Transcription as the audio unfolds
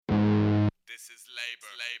is labor.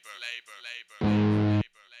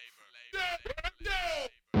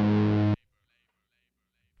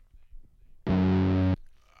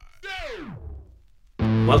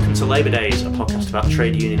 Welcome to Labour Days, a podcast about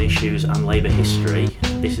trade union issues and labour history.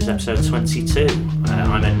 This is episode 22.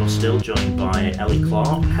 I'm Ed Mustill, joined by Ellie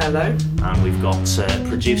Clark. Hello. And we've got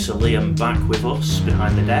producer Liam back with us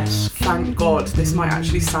behind the desk. Thank God, this might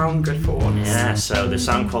actually sound good for once. Yeah, so the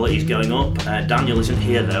sound quality is going up. Daniel isn't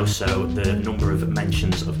here though, so the number of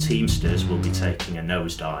mentions of Teamsters will be taking a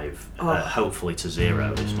nosedive, hopefully to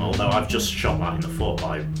zero this month. Although I've just shot that in the foot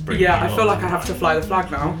by bringing Yeah, it I feel up. like I have to fly the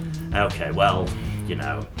flag now. Okay, well, you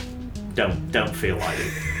know, don't feel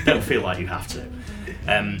like you have to.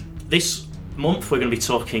 This month we're going to be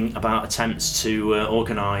talking about attempts to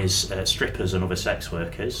organise strippers and other sex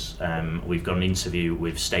workers. We've got an interview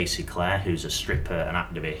with Stacey Clare, who's a stripper, an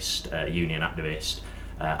activist, union activist,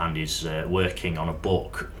 and is working on a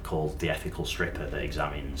book called The Ethical Stripper that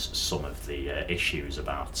examines some of the issues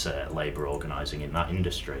about labour organising in that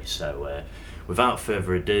industry. So without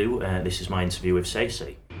further ado, this is my interview with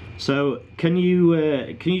Stacey. So can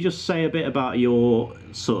you just say a bit about your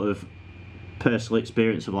sort of personal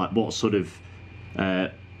experience of like what sort of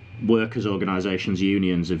workers' organisations,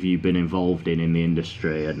 unions have you been involved in the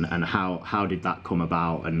industry, and how did that come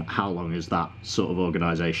about, and how long has that sort of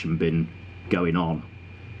organisation been going on?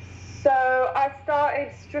 So I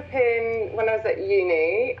started stripping when I was at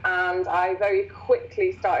uni, and I very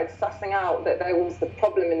quickly started sussing out that there was the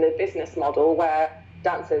problem in the business model where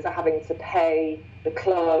dancers are having to pay the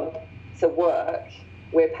club to work.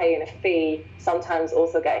 We're paying a fee, sometimes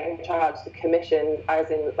also getting charged a commission,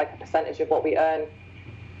 as in like a percentage of what we earn.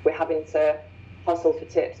 We're having to hustle for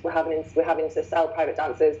tips. We're having to sell private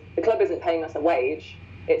dancers. The club isn't paying us a wage.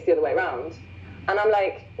 It's the other way around. And I'm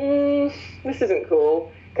like, this isn't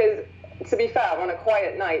cool. Because to be fair, on a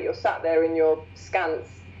quiet night, you're sat there in your skants,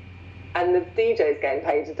 and the DJ's getting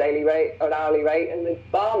paid a daily rate or an hourly rate, and the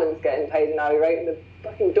barman's getting paid an hourly rate, and the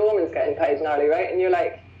fucking doorman's getting paid an hourly rate, and you're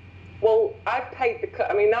like, well, I've paid the club.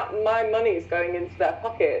 I mean, that my money's going into their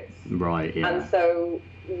pockets. Right. Yeah. And so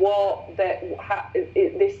this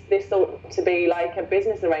ought to be like a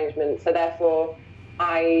business arrangement. So therefore,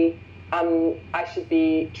 I should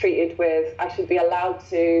be treated with. I should be allowed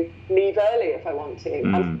to leave early if I want to.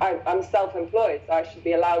 I'm self-employed, so I should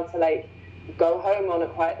be allowed to like go home on a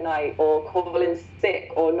quiet night or call in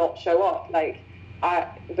sick or not show up.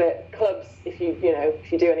 But clubs, if you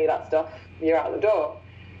do any of that stuff, you're out the door.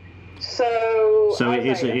 So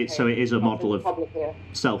it is a model of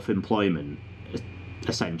self-employment,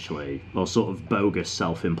 essentially, or sort of bogus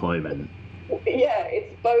self-employment. Yeah,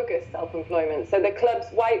 it's bogus self-employment. So the clubs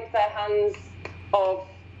wipe their hands of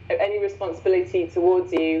any responsibility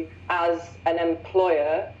towards you as an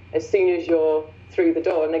employer as soon as you're through the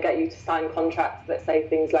door, and they get you to sign contracts that say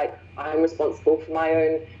things like, I'm responsible for my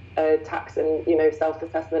own tax and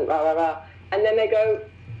self-assessment, rah rah rah, and then they go,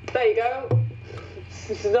 there you go.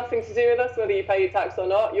 This has nothing to do with us, whether you pay your tax or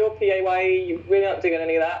not. You're PAYE, you're really not doing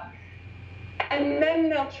any of that. And then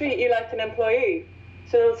they'll treat you like an employee.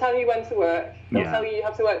 So they'll tell you when to work. They'll tell you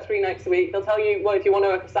have to work 3 nights a week. They'll tell you, well, if you want to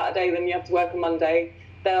work a Saturday, then you have to work a Monday.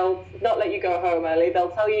 They'll not let you go home early.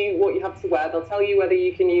 They'll tell you what you have to wear. They'll tell you whether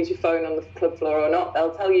you can use your phone on the club floor or not.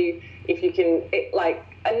 They'll tell you if you can,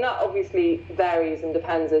 and that obviously varies and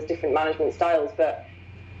depends as different management styles. But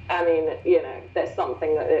I mean, there's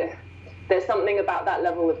something about that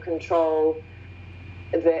level of control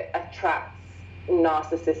that attracts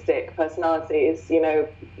narcissistic personalities.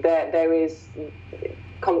 There is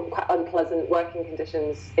quite unpleasant working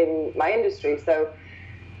conditions in my industry. So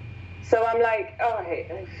I'm like, all right,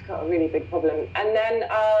 I've got a really big problem. And then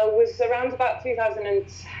was around about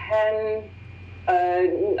 2010,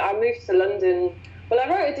 I moved to London. Well, I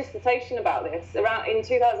wrote a dissertation about this. In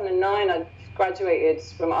 2009, I graduated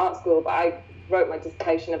from art school, but I wrote my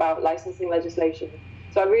dissertation about licensing legislation.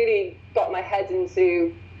 So I really got my head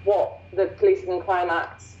into what the Policing and Crime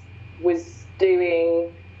Act was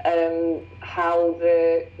doing, how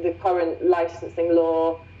the current licensing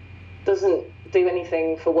law doesn't do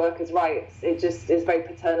anything for workers' rights. It just is very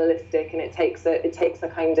paternalistic, and it takes a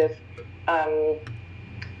kind of a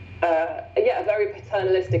very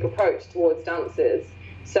paternalistic approach towards dancers.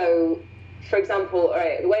 So, for example,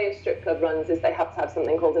 the way a strip club runs is they have to have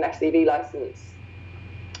something called an SEV license,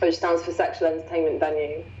 which stands for Sexual Entertainment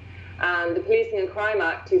Venue. And the Policing and Crime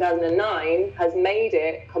Act 2009 has made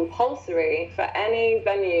it compulsory for any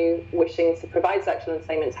venue wishing to provide sexual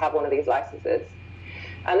entertainment to have one of these licenses.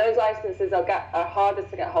 And those licenses are harder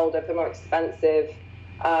to get hold of, they're more expensive,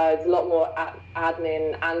 there's a lot more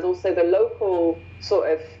admin, and also the local sort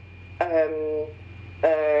of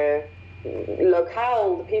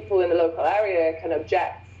locale, the people in the local area can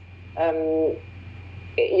object.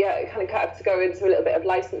 It kind of have to go into a little bit of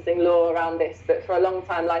licensing law around this, but for a long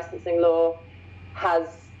time, licensing law has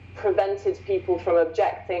prevented people from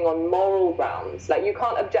objecting on moral grounds. Like, you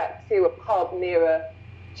can't object to a pub near a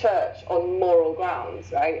church on moral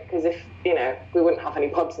grounds, right? Because if, you know, we wouldn't have any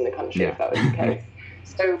pubs in the country if that was the case.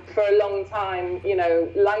 So for a long time, you know,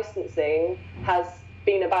 licensing has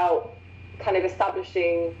been about kind of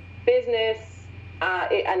establishing business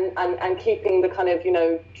and keeping the kind of, you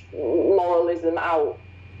know, moralism out.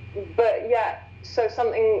 But yeah, so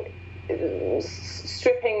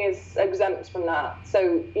stripping is exempt from that.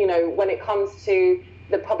 So, you know, when it comes to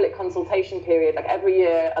the public consultation period, like every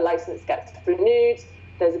year a license gets renewed,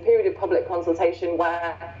 there's a period of public consultation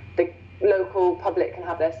where the local public can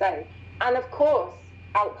have their say. And of course,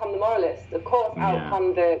 out come the moralists. Of course, out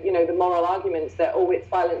come the, you know, the moral arguments that, oh, it's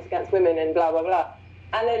violence against women and blah, blah, blah.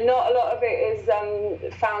 And then not a lot of it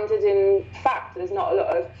is founded in fact. There's not a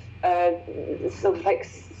lot of sort of like,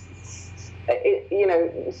 you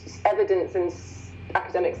know, evidence and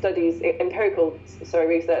academic studies, empirical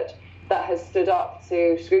research that has stood up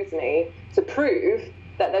to scrutiny to prove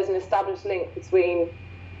that there's an established link between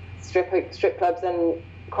strip clubs and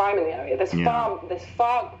crime in the area. There's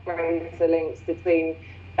far greater links between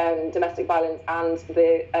domestic violence and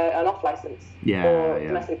an off license, or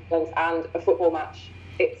domestic violence and a football match.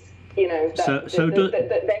 It's, you know, there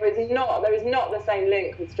is not the same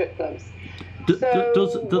link with strip clubs. Does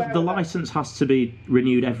the license has to be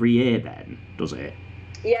renewed every year then? Does it?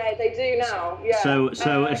 Yeah, they do now. Yeah.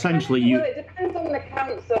 So essentially, well, it depends on the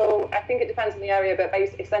council. I think it depends on the area, but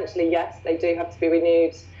essentially, yes, they do have to be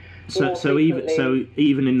renewed. So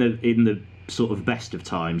even in the sort of best of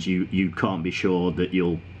times, you can't be sure that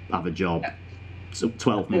you'll have a job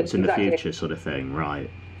 12 months in the future, sort of thing, right?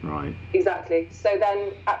 Exactly. So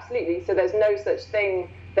then, absolutely. So there's no such thing.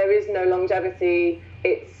 There is no longevity.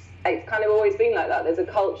 It's kind of always been like that. There's a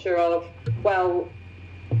culture of, well,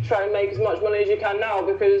 try and make as much money as you can now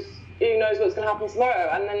because who knows what's going to happen tomorrow.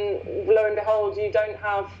 And then lo and behold, you don't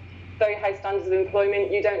have very high standards of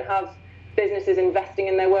employment. You don't have businesses investing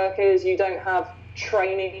in their workers. You don't have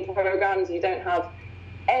training programs. You don't have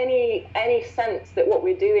any sense that what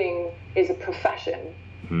we're doing is a profession.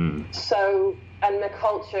 So, and the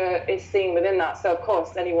culture is seen within that. So of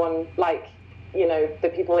course, anyone like, you know, the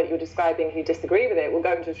people that you're describing who disagree with it will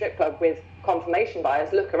go into a strip club with confirmation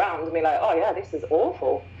bias, look around and be like, oh yeah, this is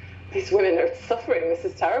awful. These women are suffering. This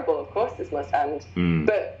is terrible. Of course this must end.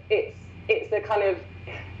 But it's the kind of,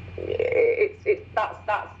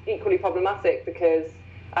 that's equally problematic because,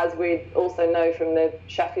 as we also know from the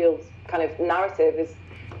Sheffield kind of narrative, is,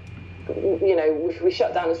 you know, if we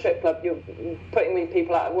shut down a strip club, you're putting these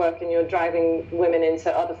people out of work and you're driving women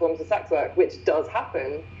into other forms of sex work, which does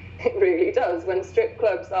happen. It really does. When strip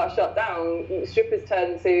clubs are shut down, strippers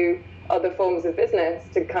turn to other forms of business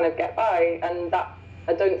to kind of get by, and that,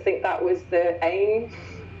 I don't think that was the aim.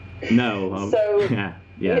 No. So, yeah.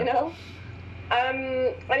 You know?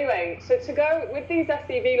 Anyway, so to go with these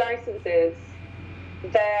SCV licenses,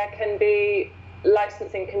 there can be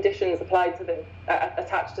licensing conditions applied to them,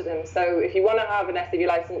 attached to them. So if you want to have an SCV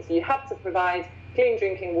license, you have to provide clean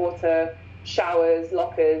drinking water, showers,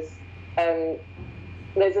 lockers.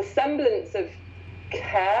 There's a semblance of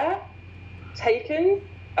care taken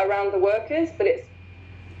around the workers, but it's,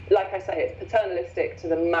 like I say, it's paternalistic to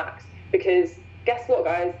the max, because guess what,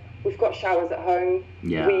 guys? We've got showers at home.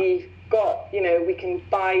 Yeah. We've got, you know, we can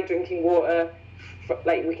buy drinking water,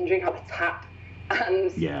 like we can drink out the tap,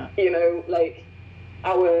 and, you know, like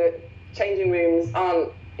our changing rooms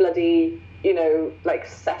aren't bloody, you know, like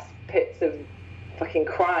cesspits of fucking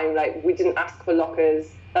crime. Like, we didn't ask for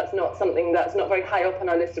lockers. That's not something that's not very high up on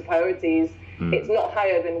our list of priorities. It's not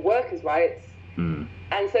higher than workers' rights.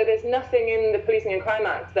 And so there's nothing in the Policing and Crime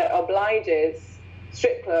Act that obliges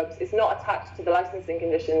strip clubs. It's not attached to the licensing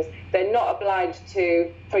conditions. They're not obliged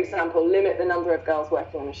to, for example, limit the number of girls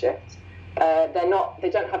working on a shift. They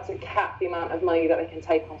don't have to cap the amount of money that they can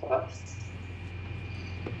take off us.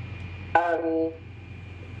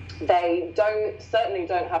 They certainly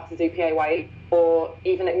don't have to do PAYE or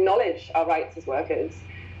even acknowledge our rights as workers.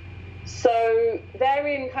 So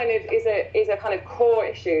therein kind of is a kind of core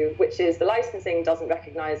issue, which is the licensing doesn't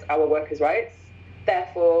recognise our workers' rights.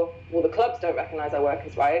 Therefore, the clubs don't recognise our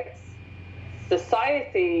workers' rights.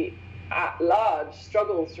 Society at large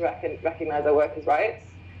struggles to recognise our workers' rights.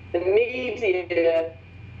 The media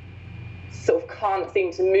sort of can't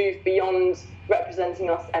seem to move beyond representing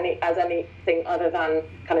us as anything other than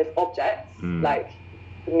kind of objects. Like,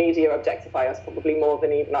 the media objectify us probably more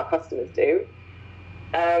than even our customers do.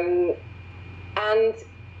 And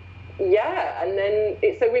yeah, and then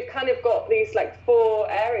so we've kind of got these like 4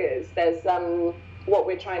 areas. There's what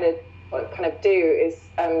we're trying to kind of do is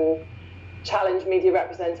challenge media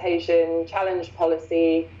representation, challenge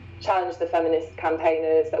policy, challenge the feminist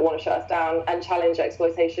campaigners that want to shut us down, and challenge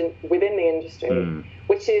exploitation within the industry,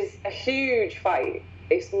 which is a huge fight.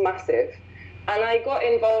 It's massive. And I got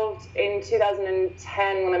involved in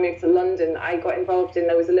 2010 when I moved to London.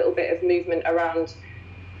 There was a little bit of movement around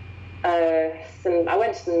I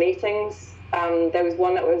went to some meetings. There was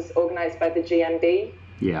one that was organised by the GMB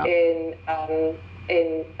in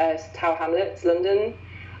Tower Hamlets, London,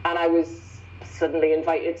 and I was suddenly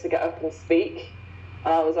invited to get up and speak.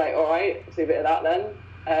 And I was like, all right, do a bit of that then,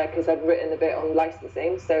 because I'd written a bit on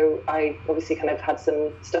licensing, so I obviously kind of had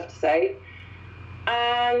some stuff to say.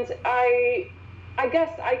 And I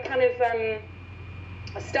guess I kind of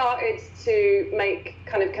started to make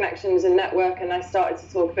kind of connections and network, and I started to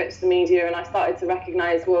talk a bit to the media, and I started to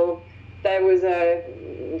recognise, well, the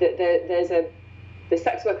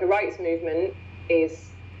sex worker rights movement is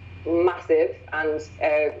massive and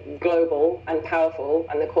global and powerful,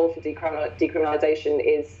 and the call for decriminalisation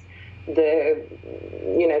is the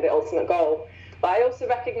ultimate goal. But I also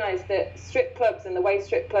recognise that strip clubs and the way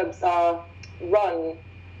strip clubs are run,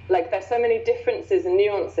 like there's so many differences and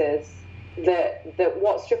nuances that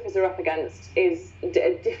what strippers are up against is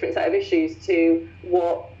a different set of issues to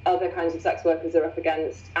what other kinds of sex workers are up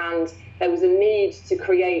against, and there was a need to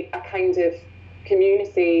create a kind of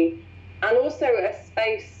community and also a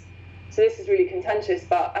space. So this is really contentious,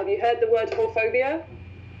 but have you heard the word whorephobia?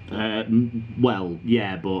 Well,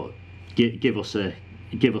 yeah, but give us a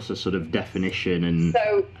sort of definition and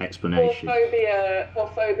explanation.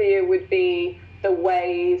 Whorephobia would be the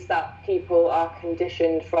ways that people are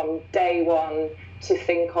conditioned from day one to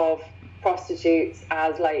think of prostitutes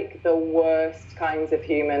as like the worst kinds of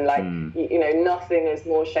human. Like, nothing is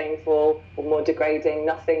more shameful or more degrading.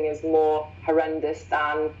 Nothing is more horrendous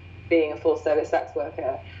than being a full-service sex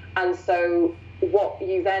worker. And so what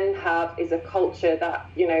you then have is a culture that,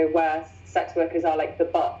 where sex workers are like the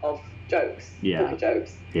butt of jokes,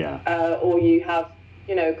 jokes. Yeah. Or you have,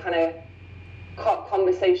 kind of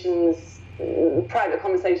conversations, private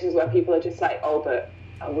conversations where people are just like, oh, but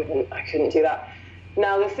I couldn't do that.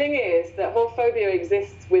 Now, the thing is that whorephobia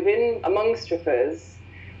exists among strippers.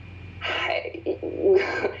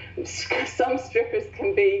 Some strippers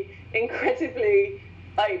can be incredibly,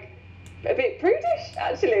 like, a bit prudish,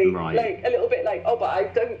 actually. Right. Like, a little bit like, oh, but I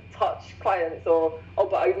don't touch clients, or, oh,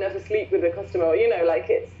 but I would never sleep with a customer, or,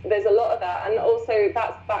 there's a lot of that. And also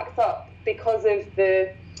that's backed up because of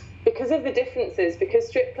the differences, because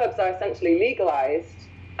strip clubs are essentially legalized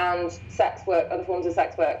and sex work, other forms of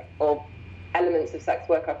sex work or elements of sex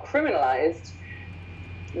work are criminalized.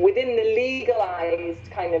 Within the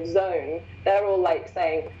legalized kind of zone, they're all like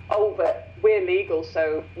saying, oh, but we're legal,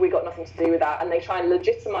 so we got nothing to do with that. And they try and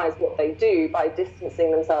legitimize what they do by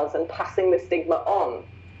distancing themselves and passing the stigma on.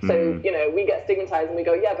 So, we get stigmatized and we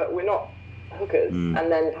go, yeah, but we're not hookers,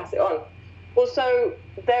 and then pass it on. Well, so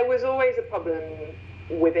there was always a problem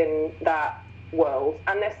within that world,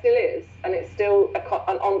 and there still is, and it's still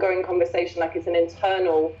an ongoing conversation. Like, it's an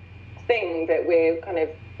internal thing that we're kind of,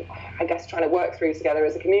 I guess, trying to work through together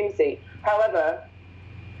as a community. However,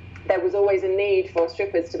 there was always a need for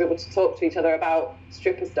strippers to be able to talk to each other about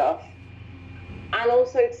stripper stuff, and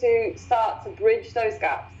also to start to bridge those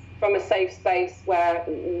gaps from a safe space where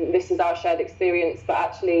this is our shared experience, but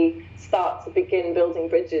actually start to begin building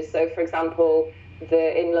bridges. So, for example,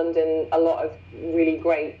 in London, a lot of really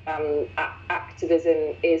great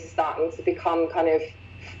activism is starting to become kind of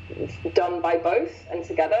done by both and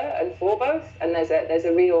together and for both. And there's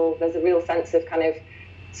a real sense of kind of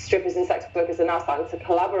strippers and sex workers are now starting to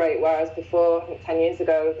collaborate, whereas before, I think 10 years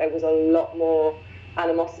ago, there was a lot more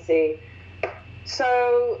animosity.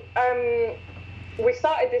 So we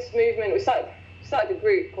started this movement. We started a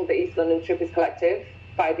group called the East London Strippers Collective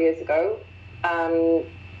 5 years ago.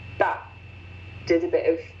 That did a bit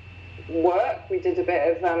of work. We did a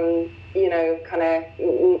bit of, kind of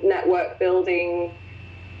network building,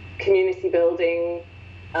 community building.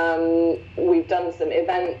 We've done some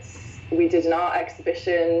events. We did an art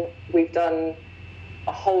exhibition. We've done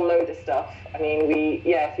a whole load of stuff. I mean,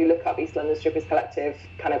 if you look up East London Strippers Collective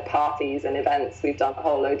kind of parties and events, we've done a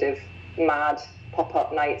whole load of mad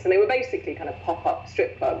pop-up nights. And they were basically kind of pop-up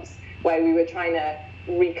strip clubs where we were trying to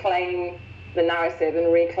reclaim the narrative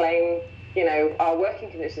and reclaim, our working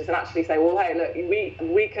conditions, and actually say, well, hey, look,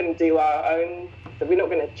 we can do our own. So we're not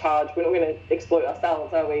going to exploit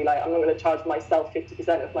ourselves, are we? Like, I'm not going to charge myself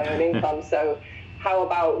 50% of my own income. So how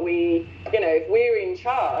about we, if we're in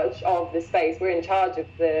charge of the space, we're in charge of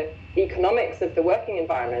the economics of the working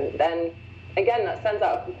environment, then again, that sends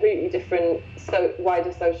out a completely different,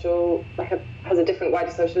 wider social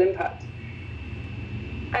impact.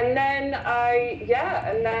 And then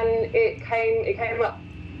it came up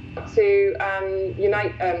to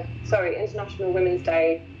International Women's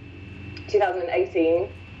Day 2018.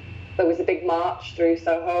 There was a big march through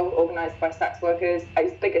Soho organised by sex workers. It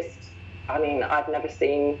was the biggest. I've never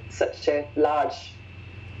seen such a large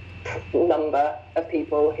number of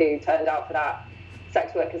people who turned out for that.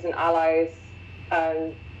 Sex workers and allies.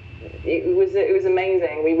 It was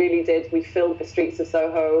amazing. We really did. We filled the streets of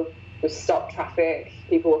Soho. We stopped traffic.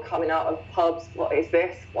 People were coming out of pubs. What is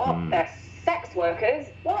this? What? They're sex workers?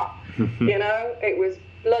 What? It was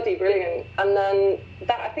bloody brilliant. And then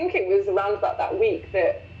I think it was around about that week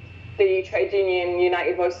that the trade union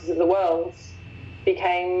United Voices of the World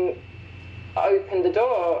opened the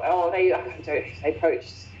door, or they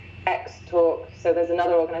approached X Talk. So there's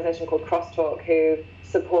another organisation called Crosstalk who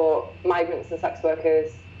support migrants and sex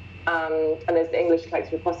workers, and there's the English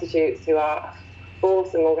Collective of Prostitutes, who are an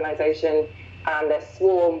awesome organisation, and there's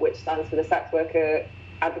Swarm, which stands for the Sex Worker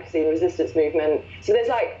Advocacy and Resistance Movement. So there's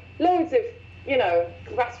loads of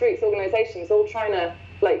grassroots organisations all trying to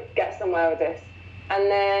get somewhere with this. And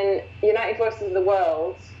then United Voices of the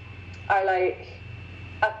World are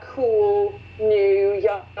a cool, new,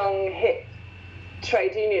 young, hip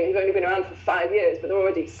trade union who've only been around for 5 years, but they're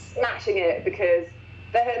already smashing it because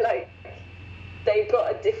they've just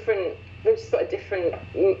got a different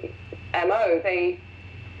MO. They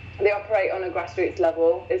operate on a grassroots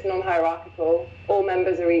level. It's non-hierarchical. All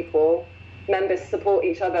members are equal. Members support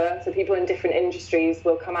each other, so people in different industries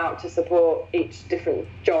will come out to support each different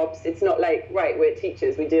jobs. It's not right, we're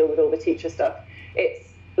teachers, we deal with all the teacher stuff.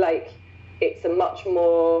 It's a much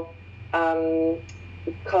more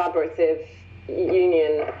collaborative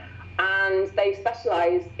union, and they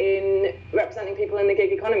specialise in representing people in the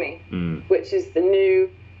gig economy, which is the new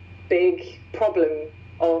big problem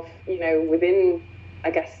of, within, I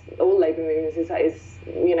guess, all labour movements is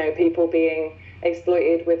people being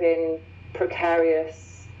exploited within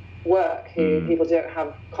precarious work, who people don't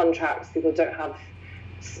have contracts, people don't have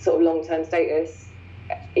sort of long-term status.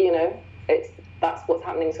 That's what's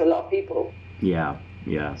happening to a lot of people. Yeah.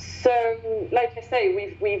 So, like I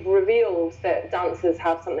say, we've revealed that dancers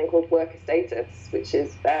have something called worker status, which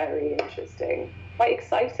is very interesting, quite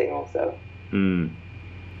exciting also.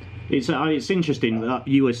 It's interesting that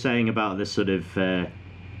you were saying about this sort of that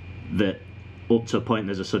up to a point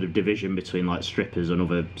there's a sort of division between strippers and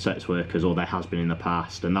other sex workers, or there has been in the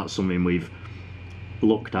past, and that's something we've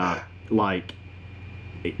looked at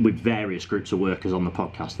with various groups of workers on the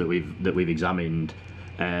podcast that we've examined.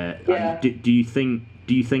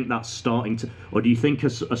 Do you think that's starting to, or do you think a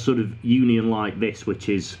sort of union like this, which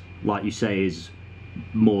is, like you say, is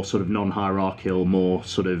more sort of non-hierarchical, more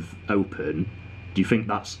sort of open, do you think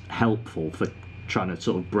that's helpful for trying to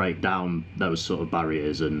sort of break down those sort of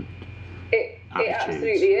barriers and attitudes?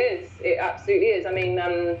 It absolutely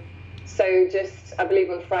is. So just, I believe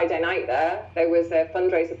on Friday night there was a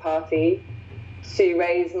fundraiser party to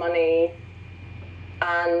raise money,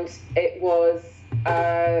 and it was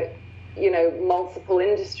multiple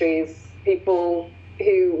industries, people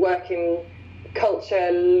who work in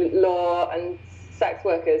culture, law, and sex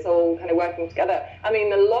workers all kind of working together.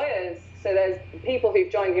 The lawyers, so there's people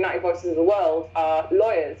who've joined United Voices of the World are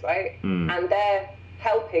lawyers, right? And they're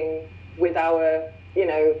helping with our,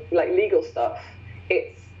 legal stuff.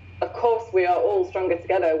 It's, of course, we are all stronger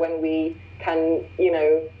together when we can,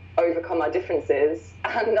 overcome our differences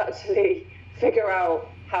and actually figure out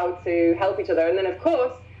how to help each other. And then, of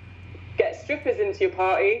course, get strippers into your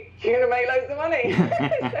party, you're going to make loads of money. So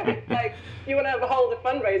it's you want to hold a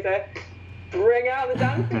fundraiser, bring out the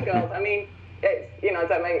dancing girls. It's,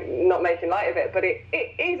 not making light of it, but it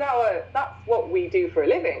is that's what we do for a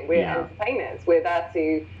living. We're entertainers. We're there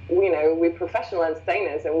to, we're professional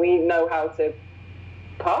entertainers, and we know how to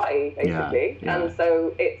party, basically. And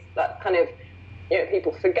so it's that kind of,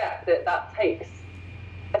 people forget that takes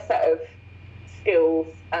a set of skills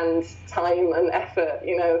and time and effort.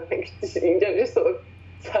 You don't just sort of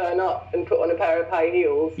turn up and put on a pair of high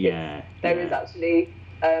heels. There is actually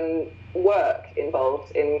work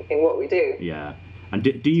involved in what we do. And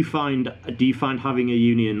do you find having a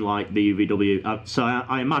union like the UVW, so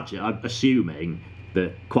I imagine, I'm assuming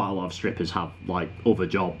that quite a lot of strippers have other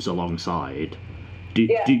jobs alongside, do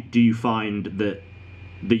you find that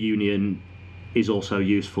the union is also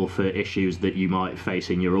useful for issues that you might face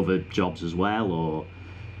in your other jobs as well, or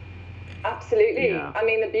Absolutely. Yeah. I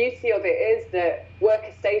mean, the beauty of it is that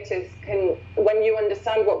worker status can, when you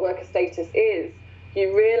understand what worker status is,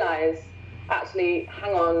 you realise, actually,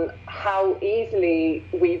 hang on, how easily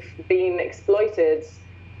we've been exploited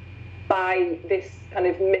by this kind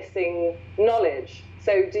of missing knowledge.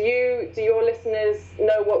 So do your listeners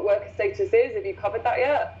know what worker status is? Have you covered that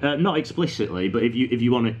yet? Not explicitly, but if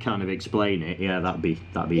you want to kind of explain it, yeah, that'd be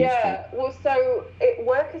Yeah, useful. well, so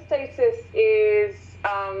worker status is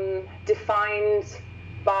defined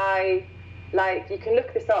by, like, you can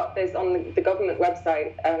look this up, there's on the government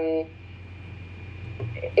website.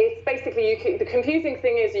 It's basically, the confusing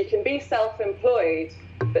thing is you can be self-employed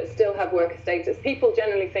but still have worker status. People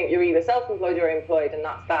generally think you're either self-employed or employed, and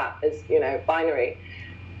that's that, as, you know, binary.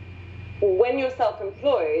 When you're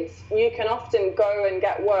self-employed, you can often go and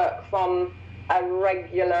get work from a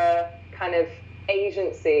regular kind of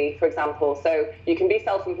agency, for example. So you can be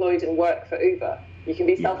self-employed and work for Uber. You can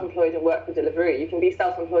be self-employed and work for Deliveroo. You can be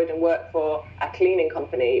self-employed and work for a cleaning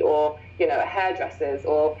company, or, you know, hairdressers,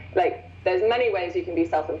 or, like, there's many ways you can be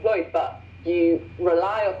self-employed, but you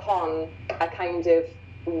rely upon a kind of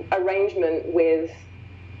arrangement with,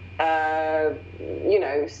 you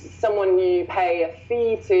know, someone you pay a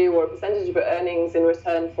fee to, or a percentage of your earnings in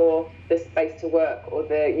return for the space to work, or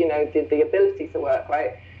the, you know, the ability to work,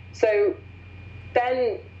 right? So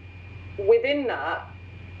then within that,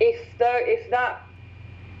 if that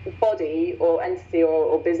body or entity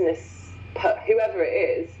or business, whoever it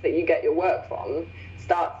is that you get your work from,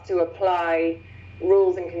 starts to apply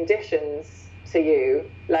rules and conditions to you,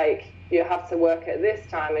 like, you have to work at this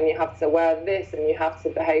time, and you have to wear this, and you have to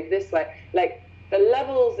behave this way, like, the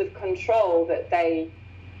levels of control that they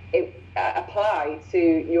apply to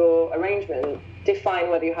your arrangement define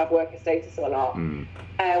whether you have worker status or not.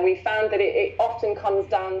 We found that it often comes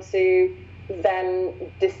down to them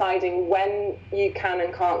deciding when you can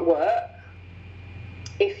and can't work,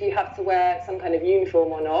 if you have to wear some kind of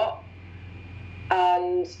uniform or not,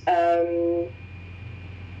 and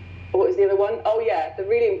what was the other one? Oh yeah, the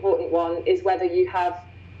really important one is whether you have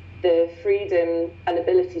the freedom and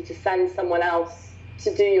ability to send someone else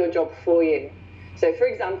to do your job for you. So for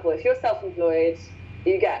example, if you're self-employed,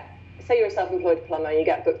 say you're a self-employed plumber, you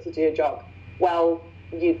get booked to do your job. Well,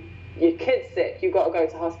 your kid's sick, you've got to go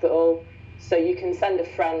to hospital, so you can send a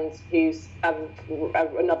friend who's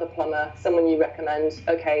another plumber, someone you recommend,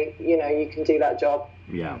 okay, you know, you can do that job.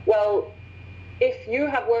 Yeah. Well, if you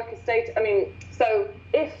have worker status, I mean, so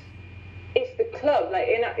if the club, like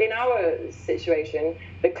in our situation,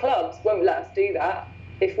 the clubs won't let us do that.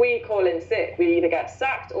 If we call in sick, we either get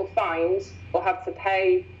sacked or fined or have to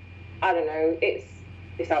pay, I don't know,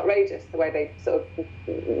 it's outrageous the way they sort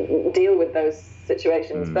of deal with those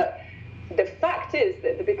situations. But the fact is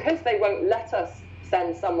that because they won't let us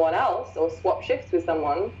send someone else or swap shifts with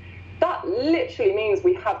someone, that literally means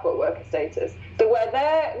we have got worker status. So where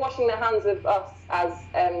they're washing their hands of us as,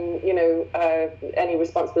 you know, any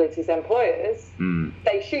responsibilities employers,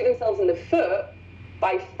 they shoot themselves in the foot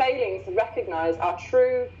by failing to recognise our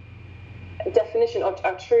true definition of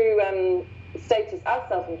our true status as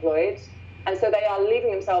self-employed, and so they are leaving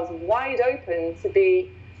themselves wide open to be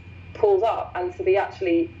pulled up and to be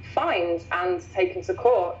actually fined and taken to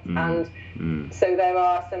court. And so there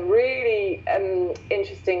are some really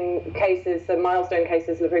interesting cases, some milestone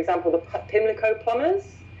cases. For example, the Pimlico plumbers,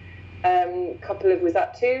 was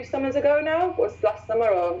that 2 summers ago now? Was last summer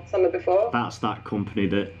or summer before? That's that company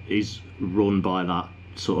that is run by that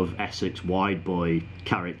sort of Essex wide boy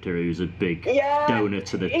character who's a big donor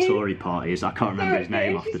to the Tory parties. I can't remember his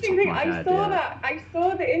name off the top of my head. I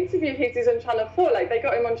saw the interview he did on Channel 4. Like, they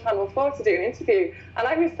got him on Channel 4 to do an interview, and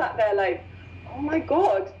I was sat there like, oh my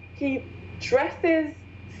god, he dresses,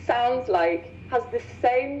 sounds like, has the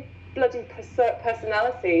same bloody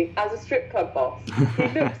personality as a strip club boss. He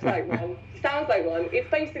looks like one, sounds like one. It's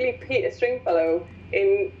basically Peter Stringfellow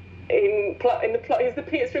he's the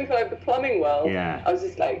Peter Stringfellow of the plumbing world. Yeah. I was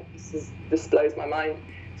just like, this blows my mind.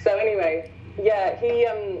 So anyway, yeah,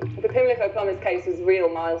 the Pimlico plumbers case was real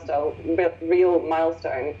milestone,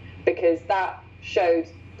 because that showed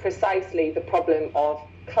precisely the problem of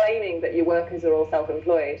claiming that your workers are all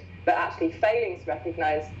self-employed, but actually failing to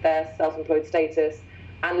recognise their self-employed status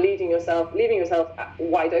and leaving yourself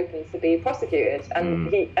wide open to be prosecuted.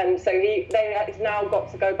 And they've now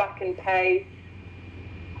got to go back and pay,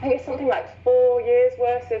 I think it's something like 4 years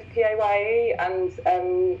worth of PAYE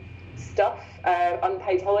and stuff,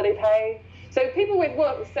 unpaid holiday pay. So people with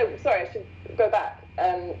work, sorry, I should go back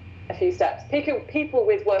a few steps. People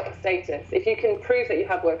with worker status, if you can prove that you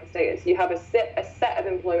have worker status, you have a set of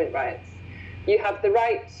employment rights. You have the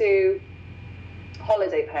right to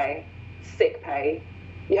holiday pay, sick pay,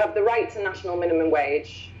 you have the right to national minimum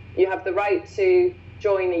wage, you have the right to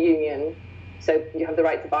join a union, so you have the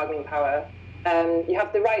right to bargaining power, you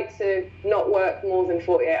have the right to not work more than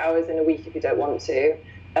 48 hours in a week if you don't want to,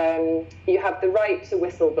 you have the right to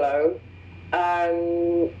whistleblow.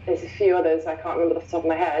 There's a few others I can't remember off the top of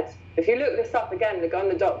my head. If you look this up again, go on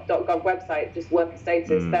the .gov website, just worker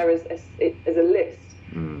status, there is a list.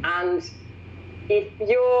 And if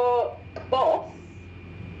your boss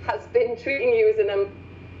has been treating you as an as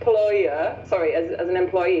an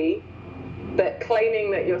employee, but claiming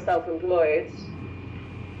that you're self-employed,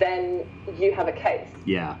 then you have a case.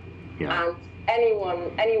 Yeah. And anyone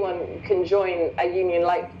can join a union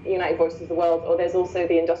like United Voices of the World, or there's also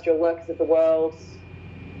the Industrial Workers of the World.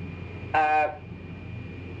 I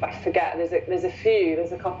forget. There's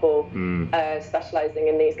a couple specialising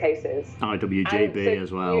in these cases. IWGB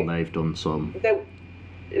as well. They've done some. The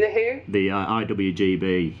who? The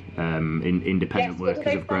IWGB, Independent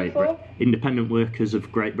Workers of Great Britain. Independent Workers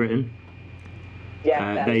of Great Britain.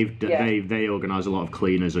 Yeah, they organise a lot of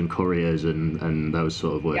cleaners and couriers and those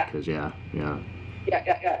sort of workers. Yeah,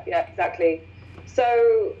 exactly.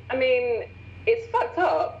 So I mean, it's fucked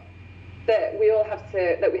up that we have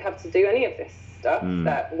to do any of this stuff.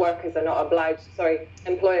 That employers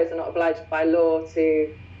are not obliged by law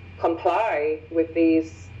to comply with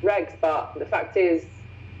these regs. But the fact is,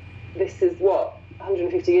 this is what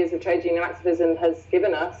 150 years of trade union activism has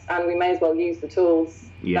given us, and we may as well use the tools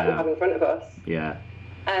that we have in front of us. Yeah.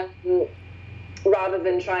 Rather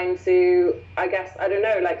than trying to,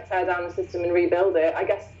 tear down the system and rebuild it. I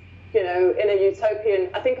guess, in a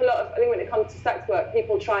utopian, I think when it comes to sex work,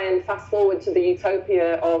 people try and fast forward to the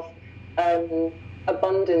utopia of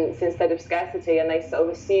abundance instead of scarcity, and they sort of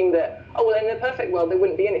assume that, in the perfect world there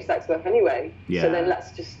wouldn't be any sex work anyway. Yeah. So then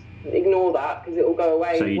let's just ignore that because it will go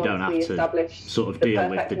away. So you once don't have we to establish sort of deal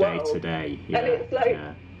with the day to day. And it's like,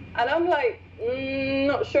 and I'm like,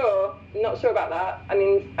 not sure about that. I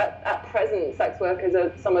mean, at present, sex workers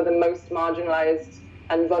are some of the most marginalised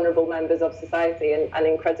and vulnerable members of society, and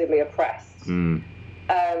incredibly oppressed. And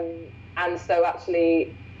so,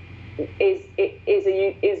 actually, is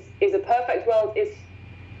a perfect world?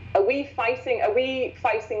 Are we fighting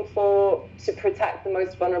to protect the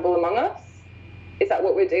most vulnerable among us? Is that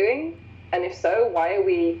what we're doing? And if so, why are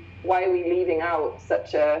we leaving out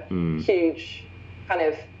such a huge kind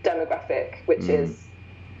of demographic, which is,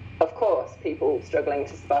 of course, people struggling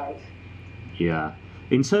to survive? Yeah.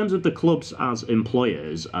 In terms of the clubs as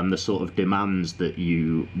employers and the sort of demands that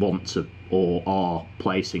you want to or are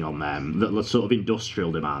placing on them, the sort of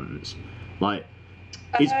industrial demands, like,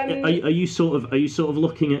 are you sort of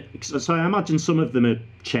looking at? So I imagine some of them are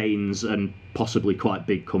chains and possibly quite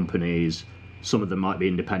big companies. Some of them might be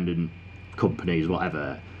independent companies,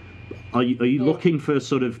 whatever. Are you looking for a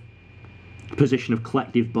sort of position of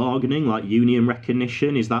collective bargaining, like union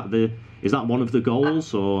recognition? Is that one of the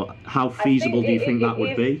goals, or how feasible do you think that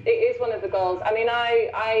would be? It is one of the goals. I mean,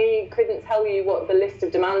 I couldn't tell you what the list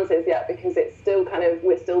of demands is yet because it's still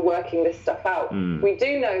we're still working this stuff out. We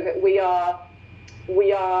do know that we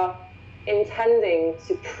are intending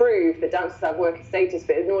to prove that dancers have worker status,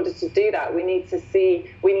 but in order to do that, we need to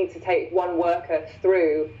take one worker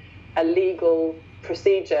through a legal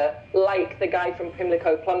procedure, like the guy from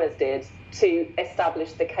Pimlico Plumbers did, to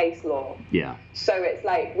establish the case law. Yeah. So it's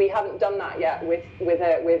like we haven't done that yet with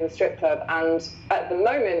a strip club, and at the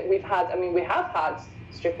moment we have had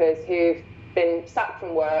strippers who've been sacked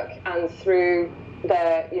from work, and through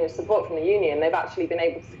their support from the union, they've actually been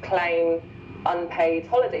able to claim unpaid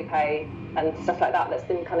holiday pay and stuff like that. That's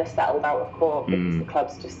been kind of settled out of court because the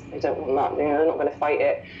clubs they don't want that. They're not going to fight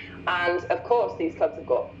it. And of course, these clubs have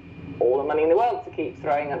got all the money in the world to keep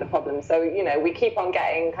throwing at the problem. So we keep on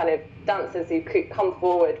getting kind of dancers who could come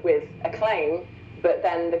forward with a claim, but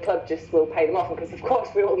then the club just will pay them off because of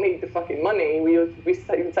course we all need the fucking money. We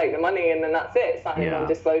take the money and then that's it. Sign a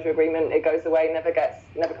non-disclosure agreement. It goes away. Never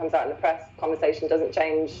comes out in the press. Conversation doesn't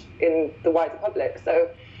change in the wider public. So.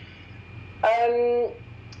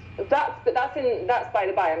 That's by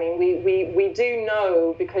the by. I mean, we do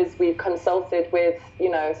know because we've consulted with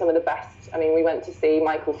some of the best. I mean, we went to see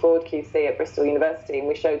Michael Ford QC at Bristol University, and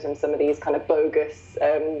we showed him some of these kind of bogus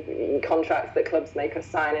contracts that clubs make us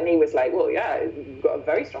sign, and he was like, "Well, yeah, we've got a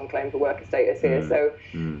very strong claim for worker status here." So,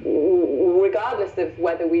 regardless of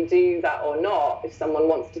whether we do that or not, if someone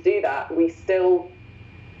wants to do that, we still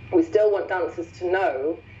want dancers to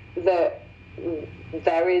know that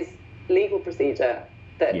there is legal procedure,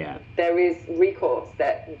 that there is recourse,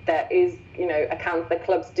 that there is the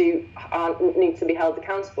clubs need to be held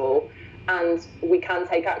accountable, and we can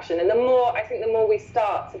take action. And the more we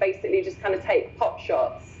start to basically just kind of take pot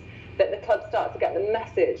shots that the clubs start to get the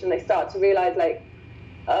message and they start to realise, like,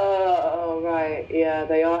 oh, right, yeah,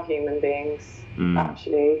 they are human beings,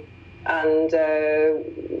 actually. And,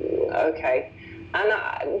 okay.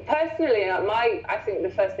 And personally, I think the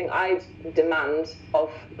first thing I'd demand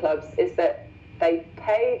of clubs is that they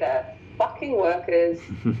pay their fucking workers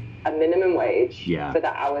a minimum wage for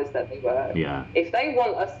the hours that they work. Yeah. If they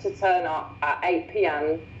want us to turn up at 8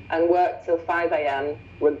 p.m. and work till 5 a.m.,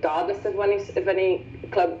 regardless of any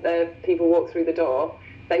club people walk through the door,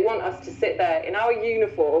 they want us to sit there in our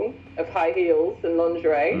uniform of high heels and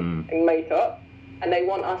lingerie and makeup, and they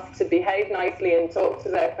want us to behave nicely and talk to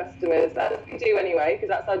their customers, as we do anyway, because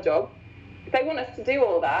that's our job. If they want us to do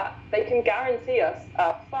all that, they can guarantee us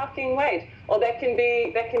a fucking wage. Or there can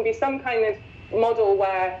be some kind of model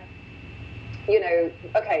where, you know,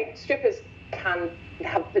 okay, strippers can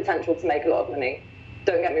have potential to make a lot of money.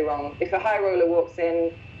 Don't get me wrong. If a high roller walks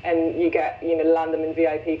in and you get, you know, land them in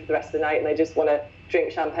VIP for the rest of the night and they just want to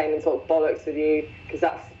drink champagne and talk bollocks with you because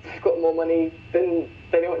they've got more money than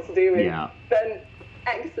they know what to do with, then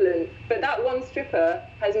excellent. But that one stripper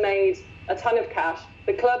has made a ton of cash.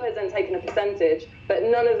 The club has then taken a percentage, but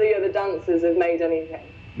none of the other dancers have made anything.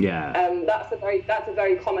 Yeah. That's a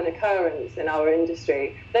very common occurrence in our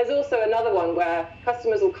industry. There's also another one where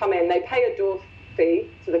customers will come in, they pay a door fee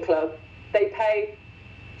to the club, they pay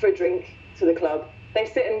for a drink to the club, they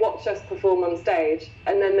sit and watch us perform on stage,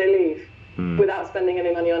 and then they leave without spending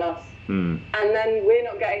any money on us. And then we're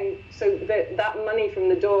not getting, so that money from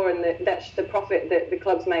the door and the profit that the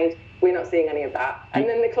club's made, we're not seeing any of that. And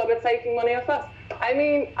then the club are taking money off us. I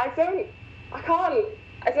mean, I don't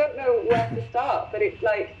know where to start, but it's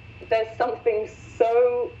like, there's something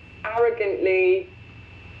so arrogantly,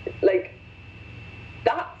 like,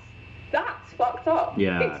 that's fucked up.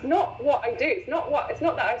 Yeah. It's not what I do. It's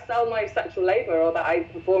not that I sell my sexual labour or that I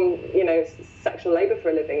perform, you know, sexual labour for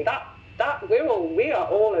a living. That we are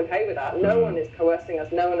all okay with that. No one is coercing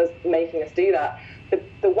us. No one is making us do that.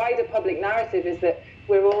 The wider public narrative is that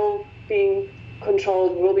we're all being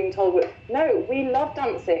controlled. We're all being told, no, we love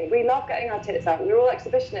dancing. We love getting our tits out. We're all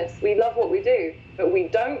exhibitionists. We love what we do, but we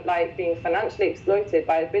don't like being financially exploited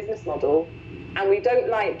by a business model, and we don't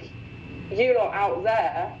like you lot out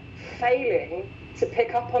there failing to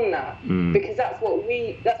pick up on that, because that's what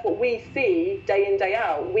we see day in, day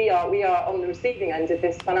out. We are on the receiving end of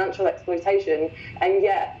this financial exploitation, and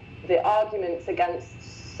yet the arguments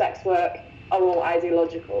against sex work are all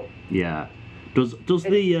ideological. Yeah. Does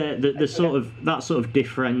the sort of that sort of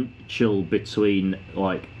differential between,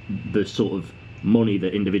 like, the sort of money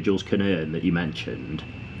that individuals can earn that you mentioned,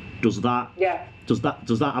 does that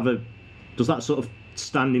sort of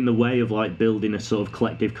stand in the way of, like, building a sort of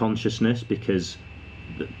collective consciousness, because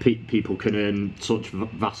people can earn such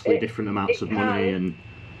vastly different amounts of money? And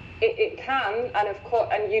it can, and of course,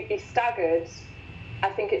 and you'd be staggered. I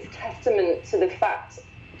think it's testament to the fact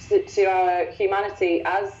to our humanity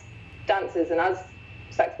as dancers and as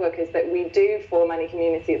sex workers that we do form any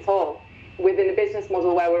community at all. Within a business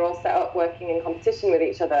model where we're all set up working in competition with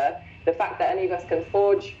each other, the fact that any of us can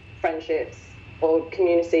forge friendships or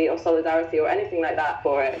community or solidarity or anything like that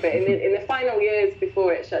for it. But in the final years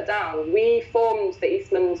before it shut down, we formed the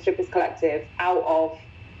Eastman Strippers Collective out of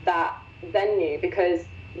that venue, because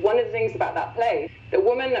one of the things about that place, the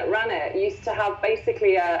woman that ran it used to have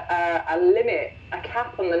basically a limit, a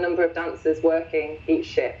cap on the number of dancers working each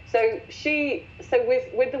shift. So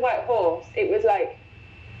with the White Horse, it was like,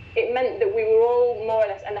 it meant that we were all more or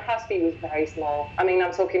less, and the house fee was very small. I mean,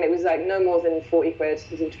 I'm talking, it was like no more than 40 quid,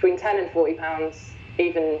 it was between 10 and 40 pounds,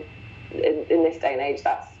 even in this day and age,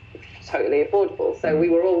 that's totally affordable. So we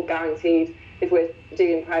were all guaranteed, if we're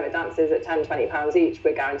doing private dances at 10, 20 pounds each,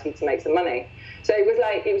 we're guaranteed to make some money. So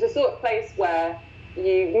it was a sort of place where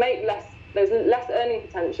you make there's less earning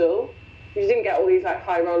potential. You didn't get all these like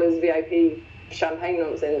high rollers, VIP champagne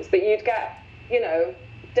nonsense, but you'd get, you know,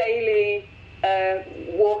 daily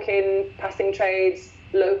walk-in, passing trades,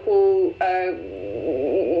 local,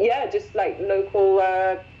 just like local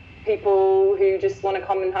people who just want to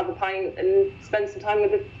come and have a pint and spend some time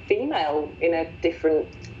with a female in a different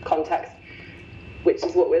context, which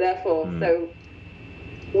is what we're there for. So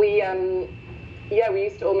we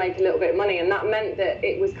used to all make a little bit of money, and that meant that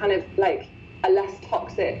it was kind of like a less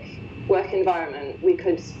toxic work environment. We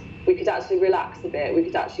could actually relax a bit. We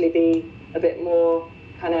could actually be a bit more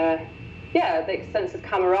kind of, the sense of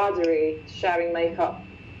camaraderie, sharing makeup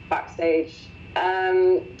backstage.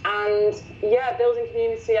 Building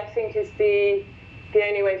community, I think, is the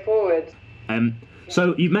only way forward.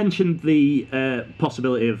 So you mentioned the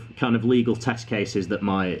possibility of kind of legal test cases that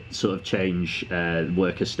might sort of change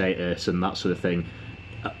worker status and that sort of thing.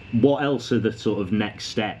 what else are the sort of next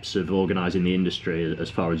steps of organising the industry as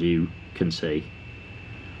far as you can see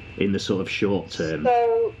in the sort of short term?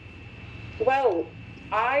 So, well,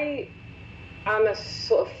 I am a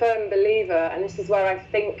sort of firm believer, and this is where I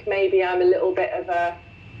think maybe I'm a little bit of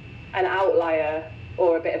an outlier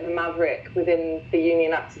or a bit of a maverick within the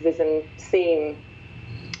union activism scene,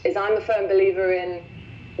 is I'm a firm believer in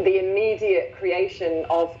the immediate creation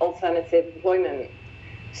of alternative employment.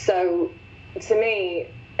 So to me,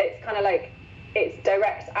 it's kind of like it's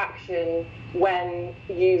direct action when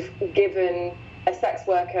you've given a sex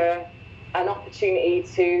worker an opportunity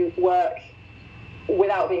to work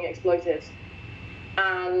without being exploited.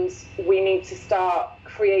 And we need to start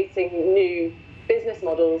creating new business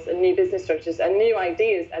models and new business structures and new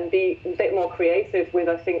ideas and be a bit more creative with,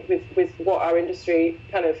 I think, with what our industry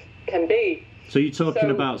kind of can be. So you're talking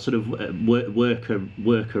about sort of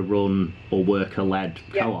worker-run or worker-led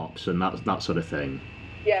co-ops and that sort of thing?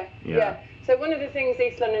 Yeah. So one of the things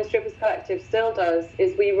East London Strippers Collective still does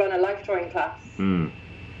is we run a life drawing class. And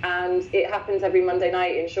it happens every Monday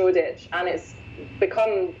night in Shoreditch, and it's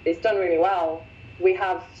done really well. We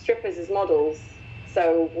have strippers as models,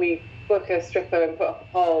 so we book a stripper and put up a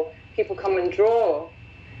poll. People come and draw,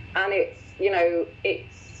 and it's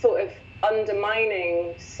sort of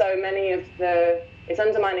undermining it's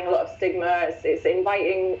undermining a lot of stigma. It's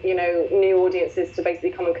inviting new audiences to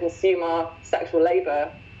basically come and consume our sexual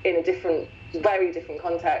labour in a very different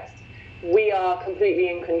context. We are completely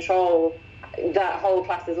in control. That whole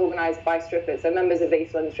class is organised by strippers, so members of the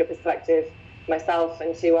East London Strippers Collective, myself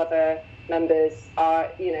and 2 other members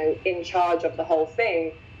are in charge of the whole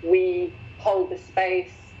thing. We hold the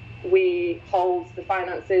space, we hold the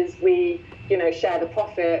finances, we share the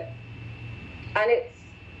profit, and it's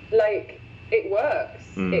like it works.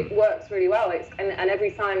 It works really well. And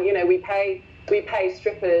every time we pay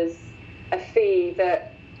strippers a fee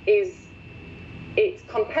that it's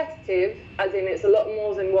competitive, as in it's a lot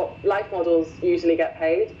more than what life models usually get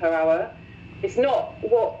paid per hour. It's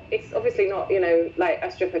obviously not like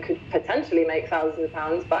a stripper could potentially make thousands of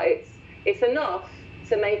pounds, but it's enough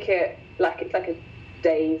to make it like it's like a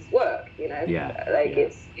day's work.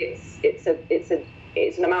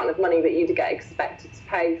 It's an amount of money that you'd get expected to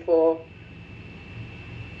pay for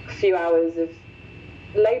a few hours of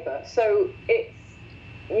labour. So it's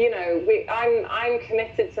I'm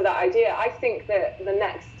committed to that idea. I think that the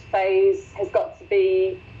next phase has got to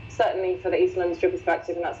be, certainly for the East London Strippers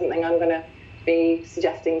Collective, and that's something I'm going to be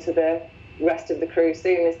suggesting to the rest of the crew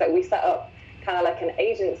soon, is that we set up kind of like an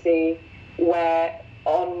agency where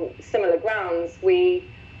on similar grounds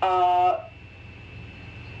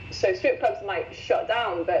so strip clubs might shut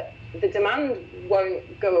down, but the demand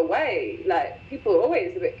won't go away. Like, people are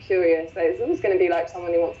always a bit curious. There's always going to be like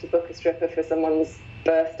someone who wants to book a stripper for someone's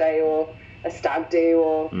birthday or a stag do,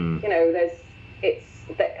 or it's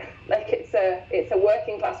a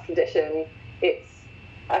working class tradition. It's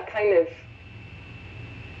a kind of,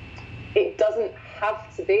 it doesn't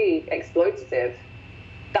have to be exploitative.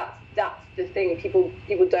 That's the thing people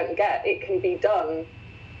don't get. It can be done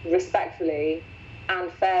respectfully and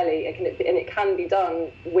fairly. It can be done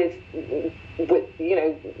with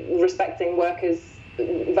respecting workers,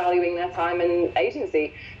 valuing their time and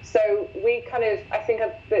agency. So we I think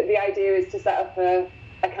the idea is to set up a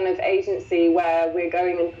kind of agency where we're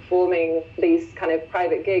going and performing these kind of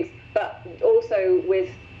private gigs, but also with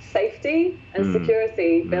safety and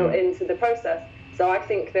security built into the process. So I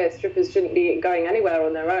think that strippers shouldn't be going anywhere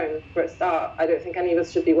on their own for a start. I don't think any of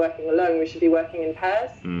us should be working alone. We should be working in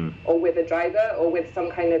pairs or with a driver or with some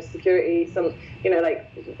kind of security, I've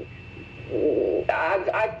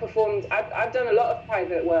done a lot of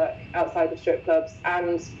private work outside of strip clubs,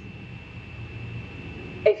 and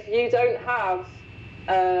if you don't have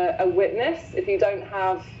a witness, if you don't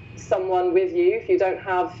have someone with you, if you don't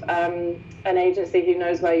have an agency who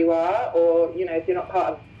knows where you are, or if you're not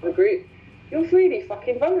part of a group, you're really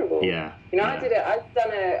fucking vulnerable. I've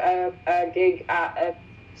done a gig at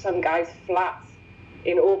some guy's flat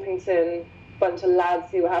in Orpington. Bunch of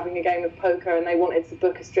lads who were having a game of poker, and they wanted to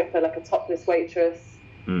book a stripper, like a topless waitress,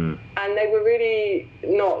 and they were really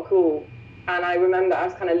not cool. And I remember I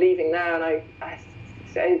was kind of leaving there, and I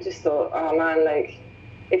just thought, oh man, like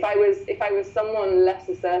if I was someone less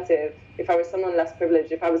assertive, if I was someone less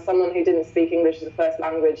privileged, if I was someone who didn't speak English as a first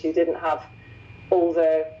language, who didn't have all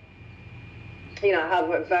the have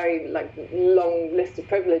a very long list of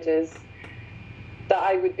privileges, that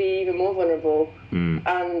I would be even more vulnerable.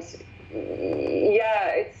 And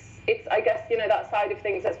it's I guess, you know, that side of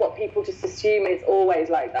things, that's what people just assume is always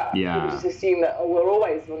like that. Yeah. People just assume that, oh, we're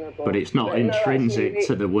always vulnerable. But it's not no, intrinsic actually,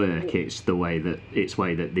 to the work, it's the way that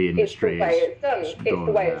the industry it's the way is it's done. It's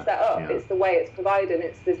the way it's set up. Yeah. It's the way it's provided.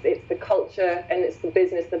 It's the culture, and it's the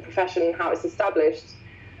business, the profession, and how it's established.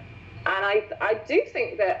 And I do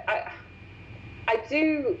think that I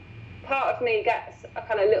do. Part of me gets a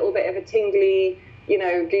kind of little bit of a tingly, you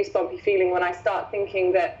know, goosebumpy feeling when I start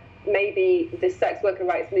thinking that maybe the sex worker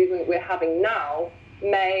rights movement we're having now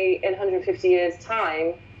may, in 150 years'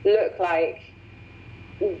 time, look like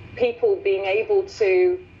people being able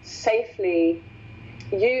to safely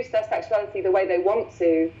use their sexuality the way they want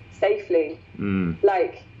to, safely.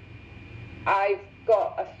 Like, I've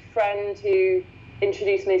got a friend who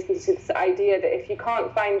introduced me to this idea that if you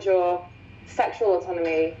can't find your sexual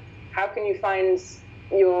autonomy, how can you find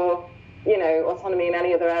your, you know, autonomy in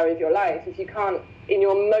any other area of your life? If you can't, in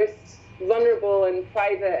your most vulnerable and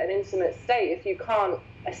private and intimate state, if you can't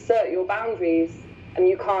assert your boundaries and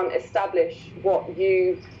you can't establish what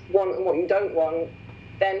you want and what you don't want,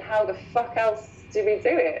 then how the fuck else do we do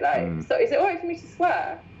it? Like, so is it alright for me to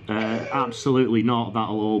swear? Absolutely not.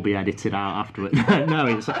 That'll all be edited out afterwards. No,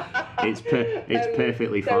 it's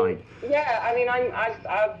perfectly fine. Yeah, I mean,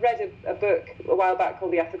 I've read a book a while back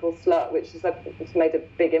called The Ethical Slut, which has made a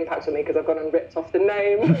big impact on me because I've gone and ripped off the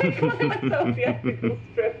name, calling myself the ethical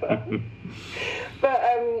stripper. But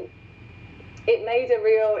it made a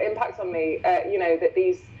real impact on me. You know, that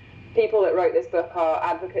these people that wrote this book are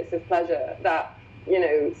advocates of pleasure. That, you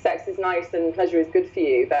know, sex is nice and pleasure is good for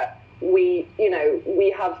you. That we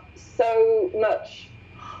have so much,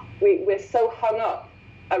 we're so hung up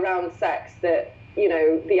around sex that, you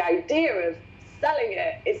know, the idea of selling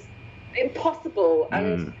it is impossible.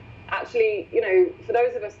 And actually, you know, for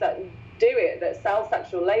those of us that do it, that sell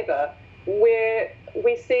sexual labor,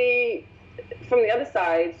 we see from the other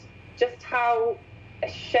side just how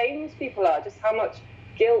ashamed people are, just how much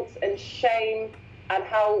guilt and shame and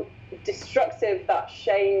how destructive that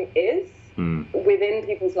shame is within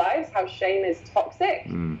people's lives, how shame is toxic,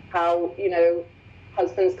 how, you know,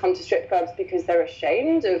 husbands come to strip clubs because they're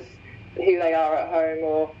ashamed of who they are at home,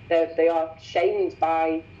 or they are shamed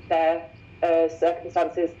by their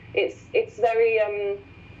circumstances. It's very, you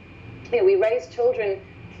know, we raise children.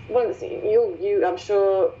 Well, you, I'm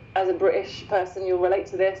sure, as a British person, you'll relate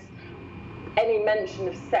to this. Any mention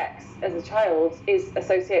of sex as a child is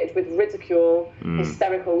associated with ridicule,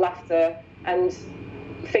 hysterical laughter, and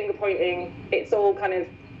finger pointing. It's all kind of,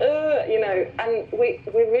 you know, and we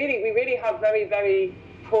really have very, very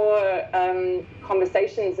poor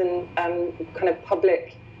conversations and kind of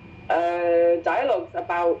public dialogues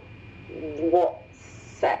about what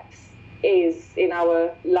sex is in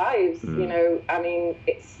our lives. You know, I mean,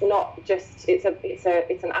 it's not just it's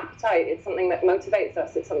an appetite. It's something that motivates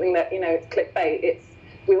us. It's something that, you know, it's clickbait.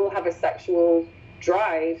 We all have a sexual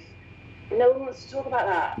drive. No one wants to talk about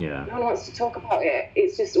that. Yeah. No one wants to talk about it.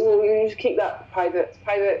 It's just, well, you just keep that private. It's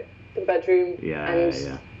private for the bedroom.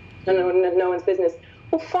 No one's business.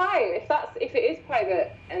 Well, fine. If it is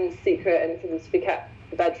private and secret and to be kept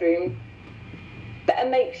in the bedroom, better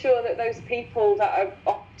make sure that those people that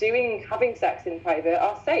are having sex in private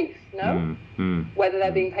are safe. No, whether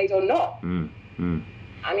they're being paid or not.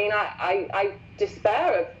 I mean, I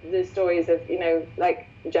despair of the stories of, you know, like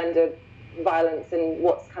gender violence and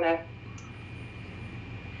what's kind of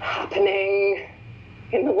happening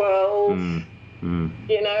in the world,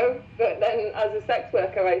 you know. But then as a sex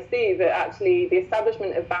worker, I see that actually the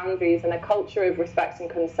establishment of boundaries and a culture of respect and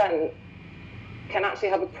consent can actually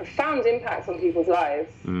have a profound impact on people's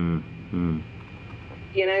lives. You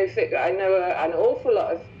know, so I know an awful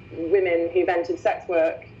lot of women who've entered sex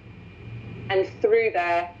work and through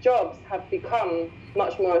their jobs have become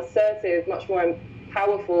much more assertive, much more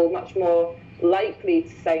powerful, much more likely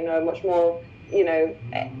to say no, much more, you know,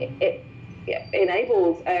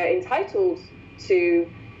 enabled, entitled to,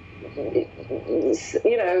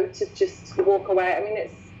 you know, to just walk away. I mean,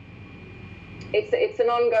 it's an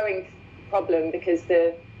ongoing problem because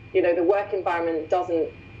the work environment doesn't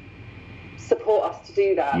support us to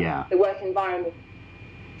do that. Yeah. The work environment,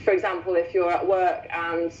 for example, if you're at work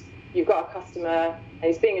and you've got a customer and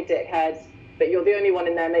he's being a dickhead, but you're the only one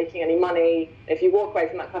in there making any money. If you walk away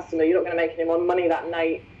from that customer, you're not going to make any more money that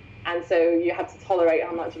night. And so you have to tolerate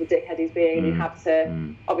how much of a dickhead he's being. And you have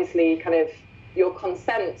to obviously kind of,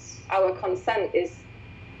 our consent is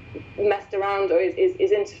messed around or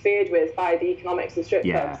is interfered with by the economics of strip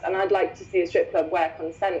clubs. And I'd like to see a strip club where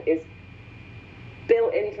consent is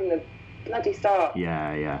built in from the bloody start.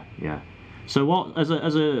 Yeah. So what, as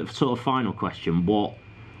a sort of final question, what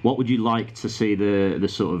what would you like to see the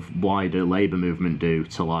sort of wider labour movement do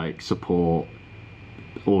to like support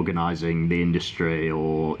organising the industry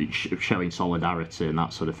or showing solidarity and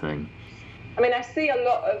that sort of thing? I mean, I see a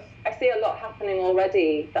lot happening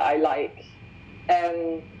already that I like.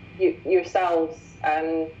 Yourselves,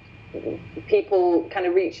 people kind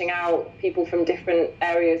of reaching out, people from different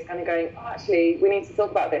areas kind of going, oh, actually, we need to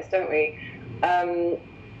talk about this, don't we?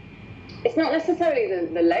 It's not necessarily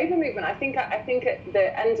the labour movement. I think at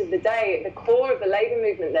the end of the day, at the core of the labour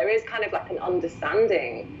movement, there is kind of like an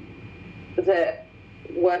understanding that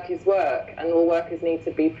work is work and all workers need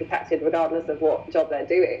to be protected regardless of what job they're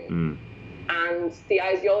doing. And the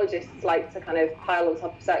ideologists like to kind of pile on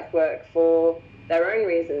top of sex work for their own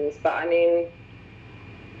reasons. But I mean,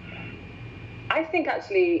 I think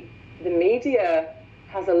actually the media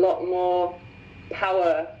has a lot more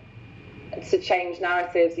power to change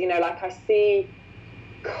narratives. You know, like I see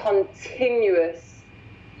continuous,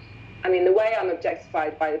 I mean, the way I'm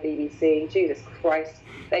objectified by the BBC, Jesus Christ,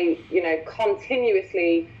 they, you know,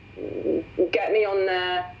 continuously get me on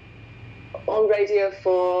there, on Radio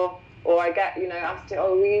 4, or I get, you know, asked to,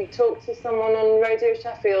 oh, will you talk to someone on Radio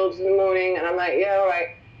Sheffield in the morning? And I'm like, yeah, all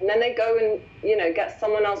right. And then they go and, you know, get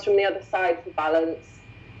someone else from the other side for balance.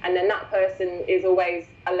 And then that person is always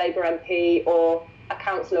a Labour MP or a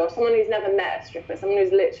councillor or someone who's never met a stripper, someone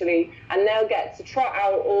who's literally, and they'll get to trot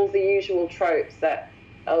out all the usual tropes that,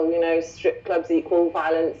 oh, you know, strip clubs equal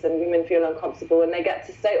violence and women feel uncomfortable, and they get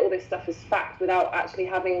to state all this stuff as fact without actually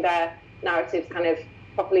having their narratives kind of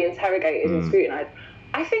properly interrogated and scrutinised.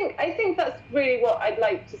 I think that's really what I'd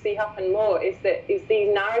like to see happen more, is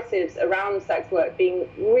these narratives around sex work being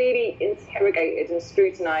really interrogated and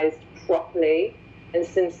scrutinised properly and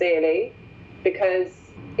sincerely, because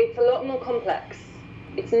it's a lot more complex.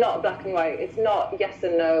 It's not black and white. It's not yes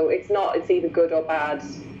and no. It's not it's either good or bad.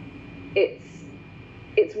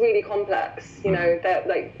 It's really complex. You know, that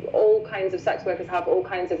like all kinds of sex workers have all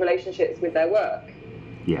kinds of relationships with their work.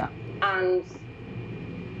 Yeah. And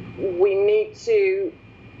we need to,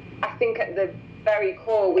 I think at the very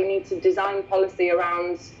core, we need to design policy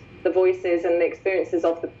around the voices and the experiences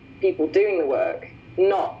of the people doing the work,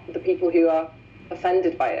 not the people who are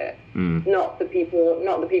offended by it, not the people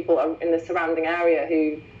in the surrounding area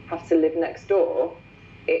who have to live next door.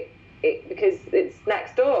 Because it's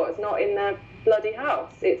next door, it's not in their bloody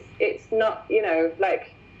house. It's not, you know,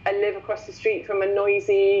 like I live across the street from a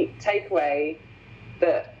noisy takeaway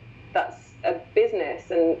that's a business,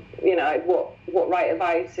 and you know, what right have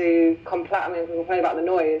I to complain about the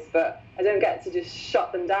noise, but I don't get to just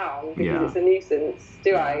shut them down because it's a nuisance,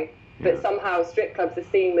 do I? But somehow strip clubs are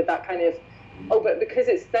seen with that kind of, oh, but because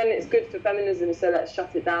it's good for feminism, so let's shut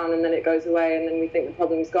it down, and then it goes away, and then we think the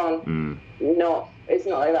problem's gone. It's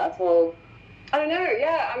not like that at all. I don't know,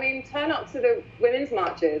 yeah, I mean, turn up to the women's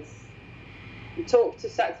marches, talk to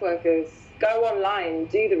sex workers, go online,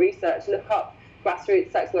 do the research, look up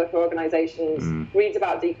grassroots sex worker organisations, read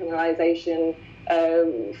about decriminalisation,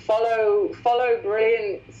 follow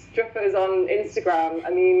brilliant strippers on Instagram. I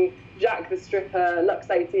mean, Jack the Stripper, Lux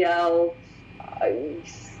ATL,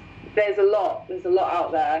 there's a lot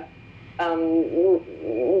out there.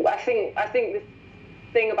 I think the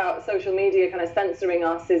thing about social media kind of censoring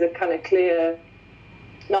us is a kind of clear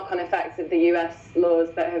knock-on effect of the US laws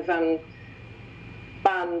that have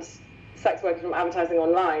banned sex workers from advertising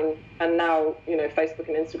online, and now, you know, Facebook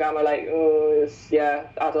and Instagram are like, oh, it's,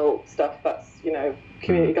 adult stuff, that's, you know,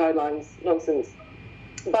 community guidelines, nonsense.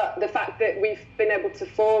 But the fact that we've been able to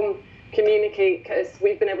form community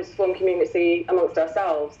amongst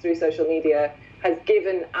ourselves through social media has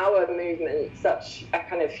given our movement such a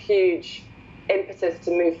kind of huge impetus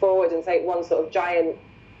to move forward and take one sort of giant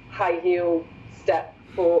high heel step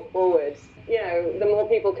forward. You know, the more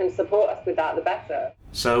people can support us with that, the better.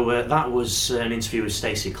 So that was an interview with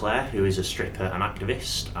Stacey Clare, who is a stripper and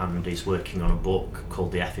activist, and is working on a book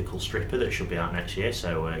called The Ethical Stripper that should be out next year,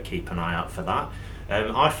 so keep an eye out for that.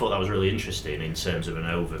 I thought that was really interesting in terms of an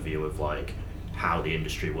overview of like how the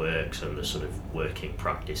industry works and the sort of working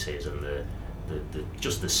practices and the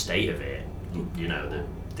just the state of it, you know,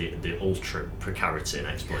 the ultra precarity and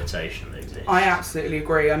exploitation that exists. I absolutely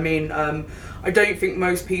agree. I mean, I don't think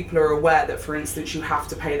most people are aware that, for instance, you have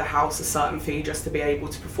to pay the house a certain fee just to be able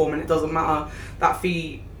to perform, and it doesn't matter. That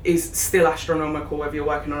fee is still astronomical whether you're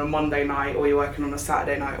working on a Monday night or you're working on a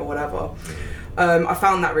Saturday night or whatever. I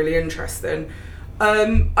found that really interesting.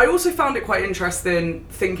 I also found it quite interesting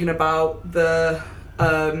thinking about the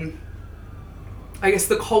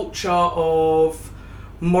culture of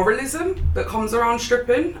moralism that comes around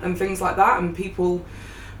stripping and things like that, and people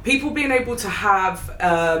being able to have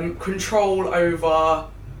control over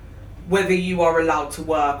whether you are allowed to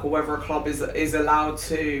work or whether a club is allowed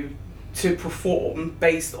to perform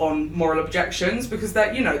based on moral objections, because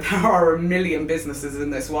there are a million businesses in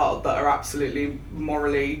this world that are absolutely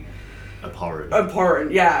morally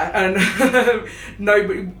abhorrent, yeah, and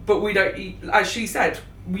no, but we don't, as she said,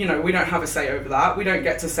 we don't have a say over that. We don't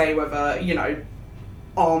get to say whether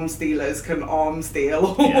arms dealers can arms deal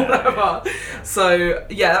or whatever. So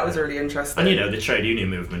that was really interesting. And the trade union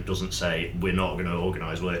movement doesn't say we're not going to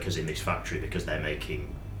organise workers in this factory because they're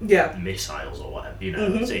making missiles or whatever.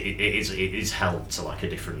 It is held to like a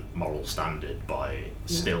different moral standard by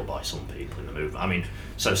some people in the movement. I mean,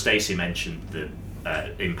 so Stacey mentioned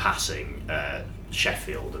in passing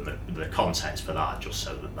Sheffield, and the context for that, just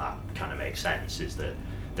so that kind of makes sense, is that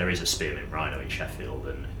there is a spearmint rhino in Sheffield,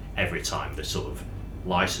 and every time the sort of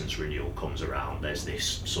licence renewal comes around, there's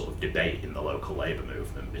this sort of debate in the local labour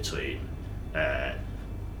movement between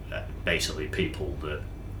basically people that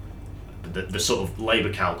the sort of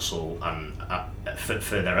Labour Council and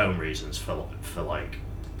for their own reasons, for like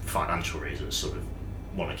financial reasons, sort of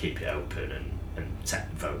want to keep it open and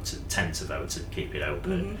tend to vote to keep it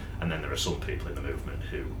open, and then there are some people in the movement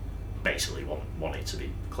who basically want it to be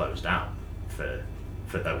closed down for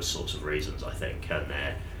those sorts of reasons, I think, and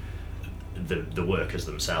the workers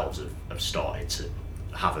themselves have started to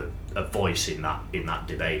have a voice in that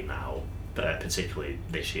debate now, particularly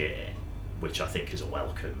this year, which I think is a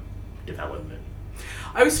welcome development.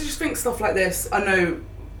 I also just think stuff like this, I know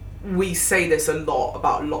we say this a lot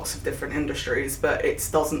about lots of different industries, but it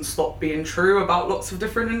doesn't stop being true about lots of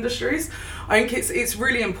different industries. I think it's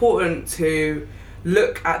really important to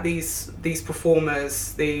look at these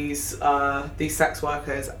performers, these sex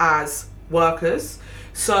workers as workers.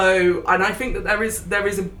 So, and I think that there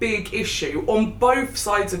is a big issue on both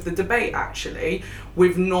sides of the debate, actually,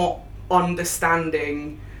 with not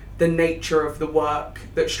understanding the nature of the work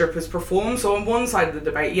that strippers perform. So on one side of the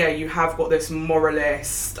debate, you have got this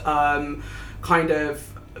moralist kind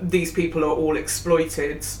of, these people are all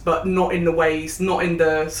exploited, but not in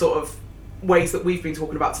the sort of ways that we've been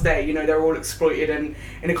talking about today. They're all exploited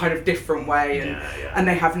in a kind of different way, and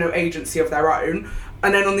they have no agency of their own.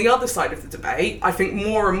 And then on the other side of the debate, I think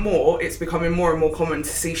more and more it's becoming more and more common to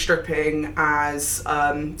see stripping as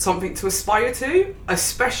something to aspire to,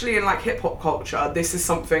 especially in like hip hop culture. This is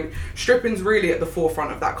something, stripping's really at the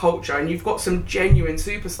forefront of that culture, and you've got some genuine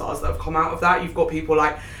superstars that have come out of that. You've got people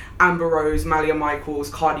like Amber Rose, Malia Michaels,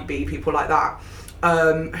 Cardi B, people like that,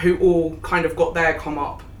 who all kind of got their come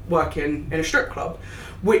up working in a strip club,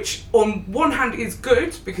 which on one hand is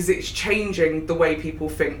good because it's changing the way people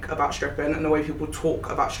think about stripping and the way people talk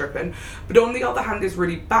about stripping, but on the other hand is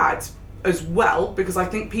really bad as well, because I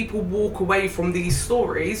think people walk away from these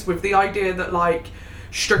stories with the idea that like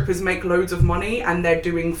strippers make loads of money and they're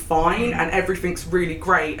doing fine and everything's really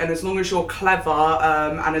great, and as long as you're clever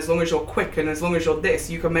and as long as you're quick and as long as you're this,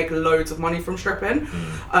 you can make loads of money from stripping,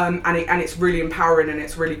 and it's really empowering and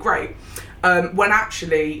it's really great. When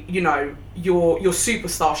actually, your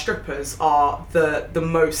superstar strippers are the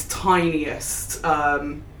most tiniest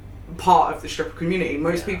part of the stripper community.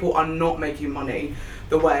 Most people are not making money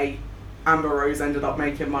the way Amber Rose ended up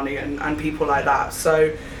making money, and people like that.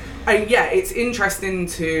 So, it's interesting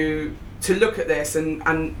to look at this and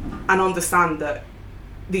understand that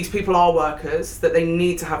these people are workers, that they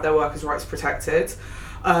need to have their workers' rights protected.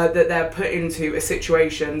 That they're put into a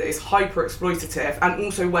situation that is hyper exploitative, and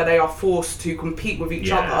also where they are forced to compete with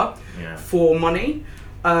each other for money,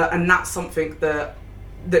 and that's something that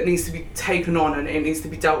needs to be taken on, and it needs to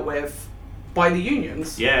be dealt with by the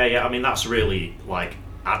unions. I mean, that's really like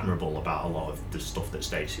admirable about a lot of the stuff that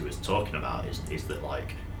Stacey was talking about, is that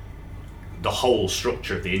like the whole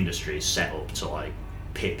structure of the industry is set up to like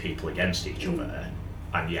pit people against each other,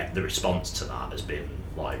 and yet the response to that has been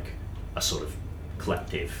like a sort of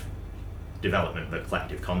collective development of a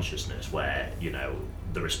collective consciousness where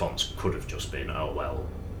the response could have just been, oh well,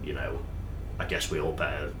 I guess we all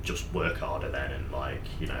better just work harder then and like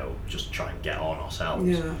just try and get on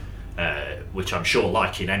ourselves, which I'm sure,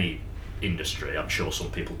 like in any industry, I'm sure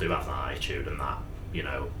some people do have that attitude, and that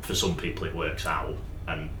for some people it works out,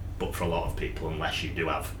 but for a lot of people, unless you do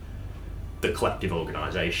have the collective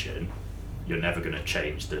organisation, you're never going to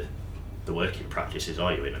change the working practices,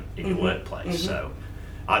 are you, in your workplace? So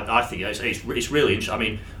I think it's really interesting. I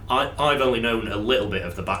mean, I've only known a little bit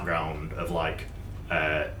of the background of like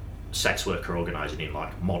sex worker organising in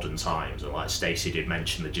like modern times, and like Stacey did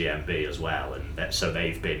mention the GMB as well, and so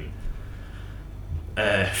they've been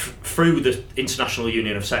through the International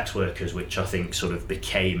Union of Sex Workers, which I think sort of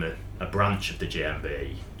became a branch of the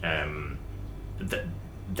GMB.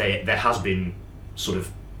 There has been sort of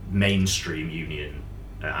mainstream union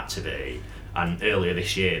activity. And earlier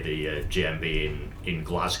this year, the GMB in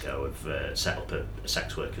Glasgow have set up a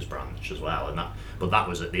sex workers branch as well, but that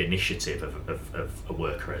was at the initiative of a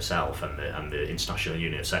worker herself, and the International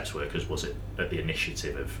Union of Sex Workers was at the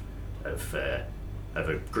initiative of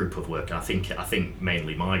a group of workers. I think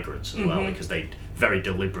mainly migrants as well, because they very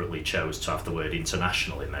deliberately chose to have the word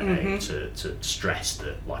international in their name to stress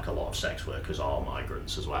that like a lot of sex workers are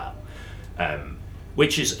migrants as well.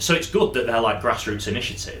 Which is, so it's good that they're like grassroots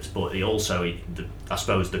initiatives, but it also, I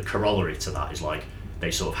suppose the corollary to that is like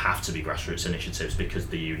they sort of have to be grassroots initiatives because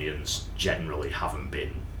the unions generally haven't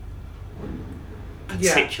been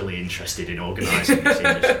particularly interested in organising this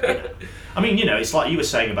industry. I mean, it's like you were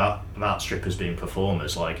saying about strippers being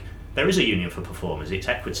performers. Like, there is a union for performers, it's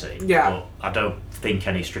Equity. Yeah. But I don't think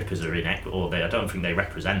any strippers are in Equity, or I don't think they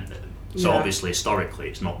represent them. So obviously, historically,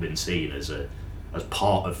 it's not been seen as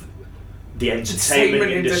part of the entertainment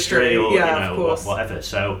industry or whatever.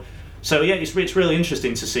 So yeah, it's really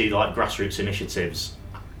interesting to see like grassroots initiatives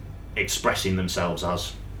expressing themselves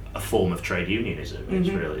as a form of trade unionism.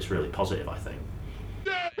 It's really positive, I think.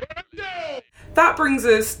 That brings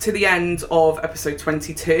us to the end of episode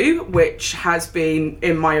 22, which has been,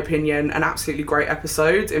 in my opinion, an absolutely great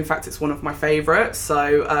episode. In fact, it's one of my favourites.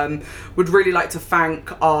 So would really like to thank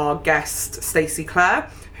our guest, Stacey Clare,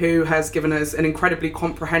 who has given us an incredibly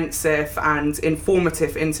comprehensive and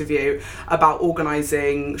informative interview about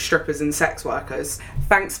organising strippers and sex workers.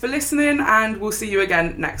 Thanks for listening, and we'll see you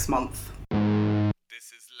again next month.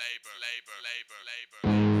 This is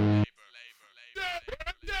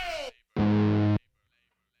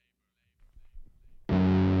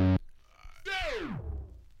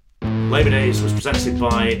Labour Days was presented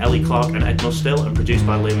by Ellie Clark and Ed Mustill and produced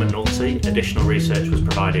by Liam McNulty. Additional research was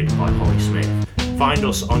provided by Holly Smith. Find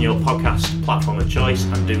us on your podcast platform of choice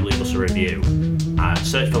and do leave us a review.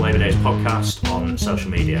 Search for Labour Days podcast on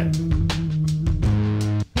social media.